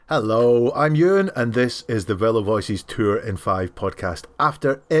Hello, I'm Ewan, and this is the Velo Voices Tour in 5 podcast.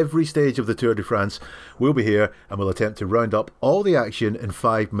 After every stage of the Tour de France, we'll be here and we'll attempt to round up all the action in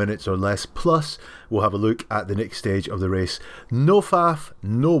 5 minutes or less. Plus, we'll have a look at the next stage of the race. No faff,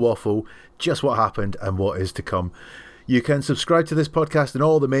 no waffle, just what happened and what is to come. You can subscribe to this podcast in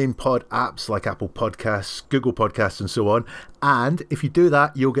all the main pod apps like Apple Podcasts, Google Podcasts and so on. And if you do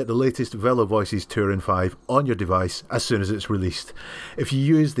that, you'll get the latest Velo Voices Tour in 5 on your device as soon as it's released. If you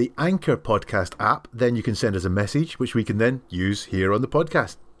use the Anchor Podcast app, then you can send us a message, which we can then use here on the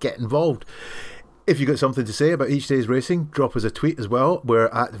podcast. Get involved. If you've got something to say about each day's racing, drop us a tweet as well. We're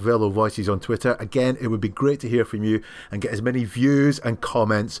at Velo Voices on Twitter. Again, it would be great to hear from you and get as many views and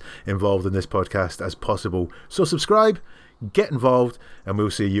comments involved in this podcast as possible. So subscribe, get involved, and we'll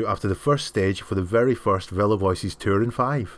see you after the first stage for the very first Velo Voices Tour in 5.